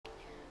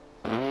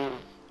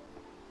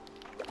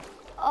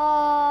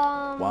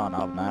One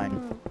of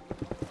nine.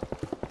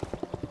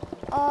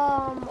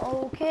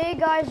 Okay,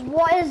 guys,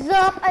 what is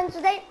up? And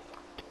today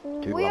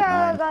we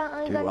are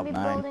nine. gonna be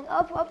building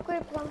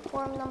upgrade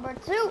platform number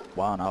 2.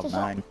 One of just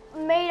nine.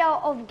 Made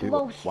out of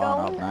glowstone.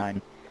 One of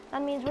nine.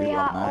 That means Two we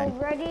of nine.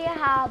 already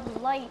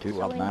have light, Two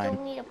so of we nine.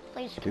 don't need to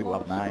place Two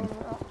of nine.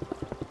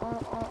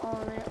 glowstone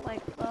on it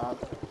like the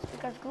others.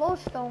 Because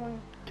glowstone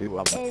Two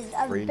of is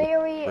a three.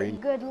 very Three.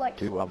 good light.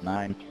 Two of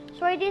nine.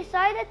 So I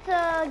decided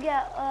to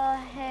get a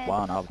head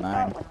One of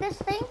nine. with this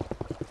thing.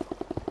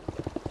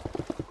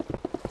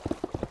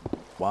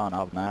 One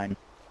of nine.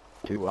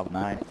 Two of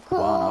nine. Good.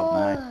 One of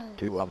nine.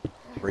 Two of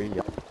three.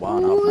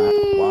 One of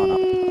nine. One of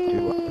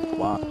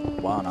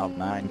two. One of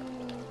nine.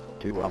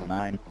 Two of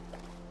nine.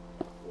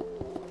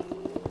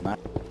 Nine.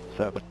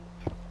 Seven.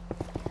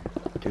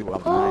 Two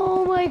of nine.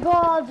 Oh my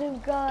god, you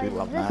guys.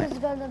 Two of this nine. is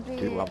gonna be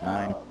Two of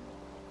nine.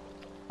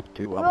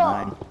 Two of Bro.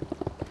 nine.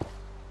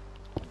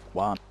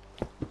 One.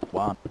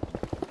 One.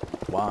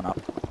 One of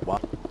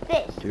one.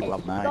 This Two is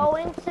of nine.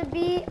 going to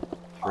be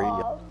Three.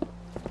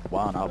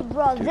 One of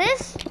bro, two.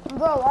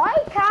 bro, I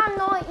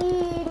cannot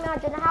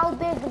imagine how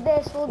big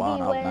this will One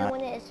be of nine.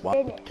 when it's One,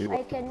 finished. two,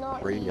 I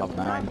cannot three of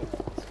nine. imagine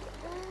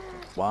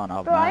it. One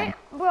of Bro, nine.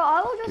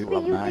 I will just Two be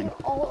of using nine.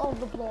 all of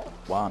the blocks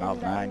One in of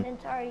the nine.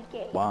 entire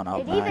game. One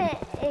of it nine.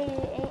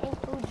 even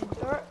includes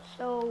dirt,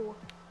 so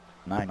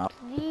Nine of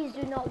please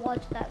do not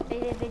watch that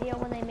video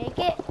when I make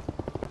it.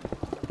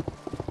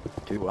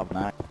 two of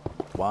nine.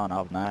 One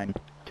of nine.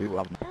 Two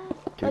of two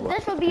But of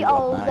this will be two a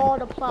of nine.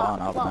 lot of One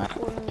of nine.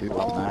 platforms. Two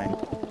of nine.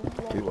 all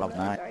Two of over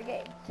nine. our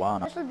game.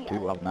 One This will be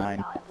two a of nine.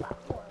 lot of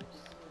platforms.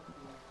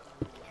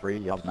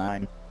 Three of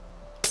nine.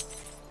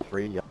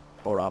 Three of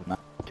four of nine.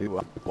 Two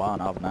of one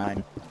of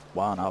nine.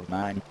 One of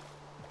nine.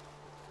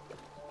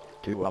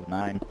 Two of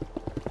nine.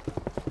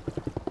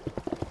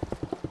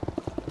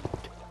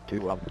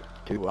 Two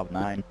of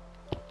nine.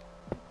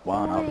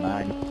 One of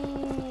nine.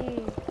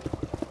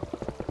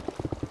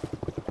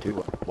 Two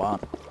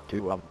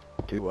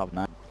of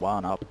nine.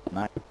 One of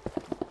nine.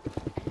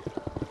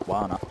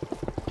 One of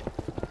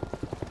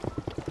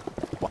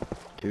one,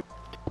 two,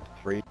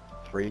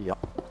 three of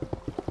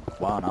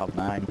one of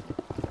nine.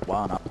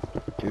 One of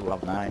two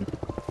of nine.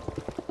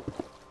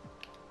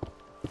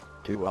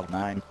 Two of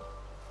nine.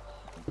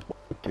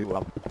 Two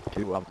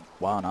of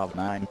one of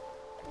nine.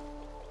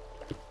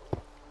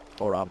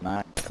 Four of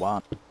nine.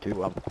 One,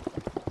 two of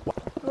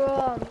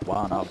Bro,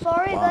 one I'm of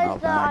sorry one guys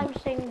of that nine.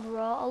 I'm saying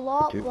bro a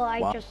lot, Two, but I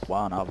one, just,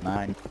 one of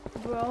nine.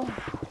 bro.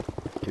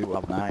 Two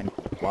of nine.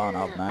 One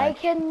of nine. I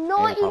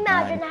cannot Eight of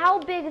imagine nine. how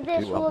big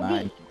this Two of will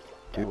nine. be.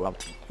 Two of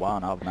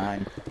one of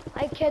nine.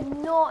 I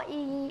cannot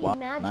One,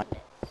 imagine nine.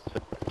 it.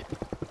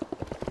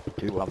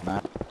 Two of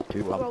nine.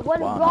 Two of Bro,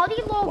 when one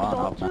Brody of logs one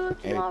on of nine. to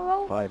Eight,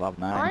 tomorrow, five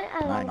of I nine.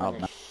 am Nine of gonna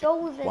nine.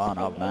 show this One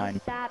thing of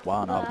nine. ASAP,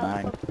 One of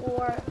nine.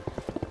 before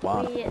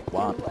One, we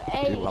one, do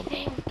two of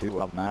anything.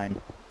 two of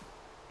nine.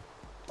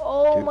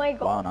 Oh Two, my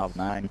god. one of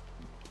nine.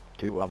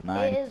 Two of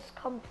nine. It is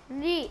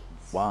complete.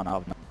 One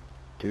of nine.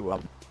 Two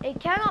of It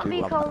cannot two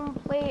be of-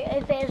 complete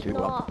if it is two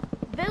of- not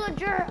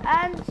villager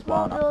and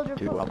small one of villager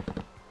two proof. of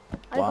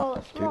I call one,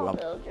 it two small of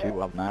villager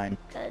two of nine.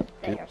 because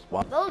they two, are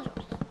small one.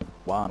 villagers.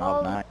 One Well,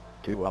 of nine.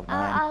 Two of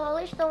nine. At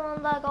least the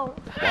ones that go.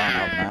 One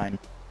of nine.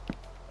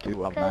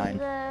 Two of Because nine.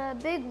 the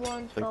big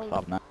ones Six go.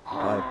 of nine.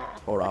 Five.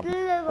 Four of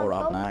four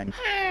of nine.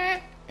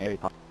 Eight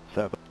of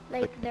seven.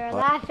 Like Six, they're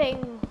five,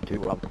 laughing.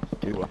 Two of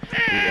two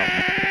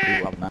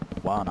of nine.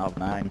 One of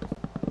nine.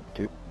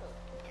 Two.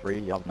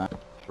 Three of nine.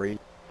 Three.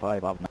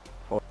 Five of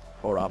nine.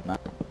 Four of nine.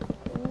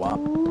 One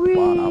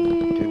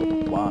of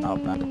two. One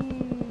of nine.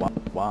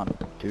 One.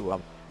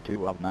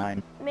 Two of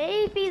nine.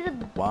 Maybe the.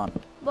 One.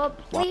 But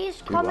please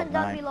Two comment of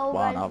down nine. below,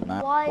 One guys. of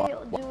nine. Why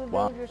One, do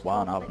villagers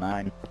one talk of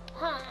nine.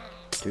 like,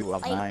 Two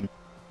of Like- nine.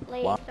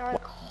 like One, they're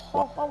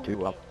like,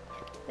 Two of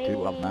maybe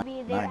two of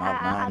nine. they're Nine of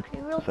nine.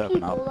 actually real Seven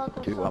people of that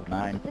go two of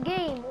nine. the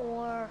game,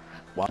 or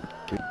one,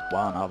 two,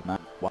 one of nine.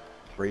 One,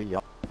 three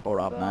of four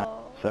of nine.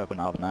 Bro. Seven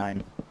of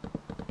nine.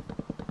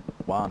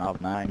 One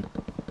of nine.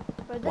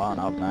 Bro, this One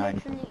is of nine.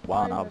 literally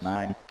One of honest.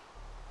 nine.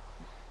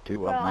 Two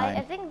Bro, of I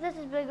nine. think this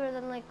is bigger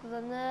than like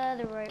the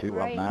netherite, Two of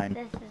right? nine.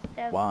 This is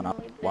definitely One of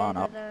bigger one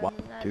of than one.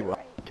 the Two of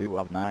netherite. two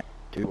of nine.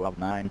 Two of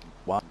nine.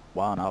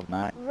 One of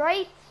nine.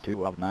 Right?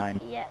 Two of nine.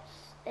 Yes,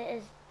 it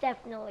is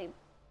definitely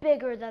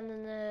bigger than the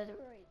netherite.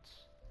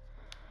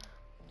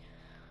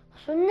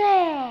 So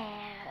now,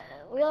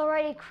 we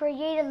already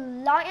created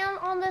lion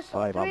on this.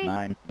 Five of Three,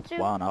 nine. two,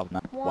 One of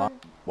nine. one.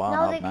 One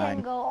Now of they nine.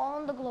 can go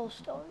on the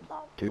glowstone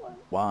Two. platform.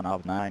 One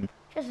of nine.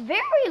 Just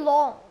very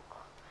long.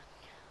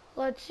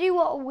 Let's see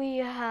what we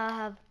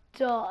have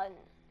done.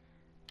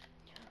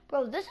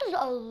 Bro, this is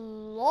a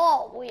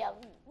lot we have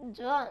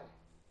done.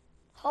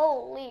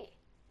 Holy.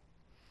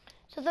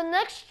 So the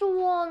next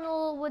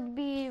one would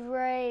be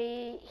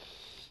right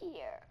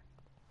here,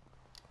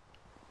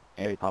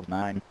 Eight of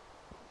nine.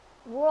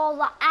 where all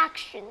the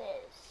action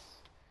is.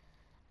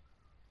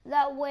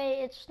 That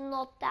way it's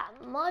not that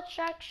much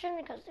action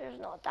because there's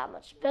not that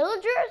much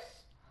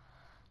villagers.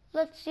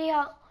 Let's see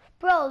how,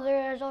 bro,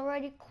 there's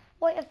already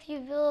quite a few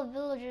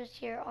villagers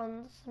here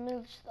on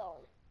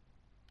Smoothstone.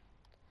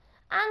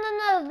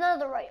 And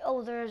another right.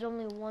 Oh, there is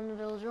only one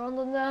villager on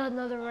the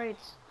netherite.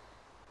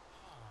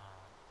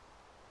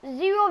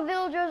 0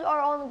 villagers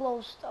are on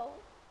Glowstone.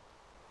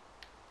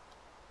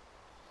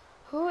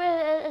 Who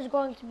is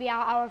going to be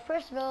our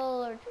first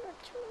villager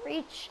to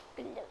reach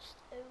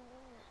Glowstone?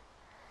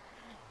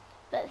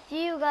 But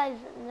see you guys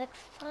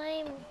next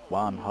time.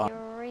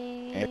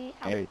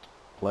 108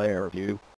 player view.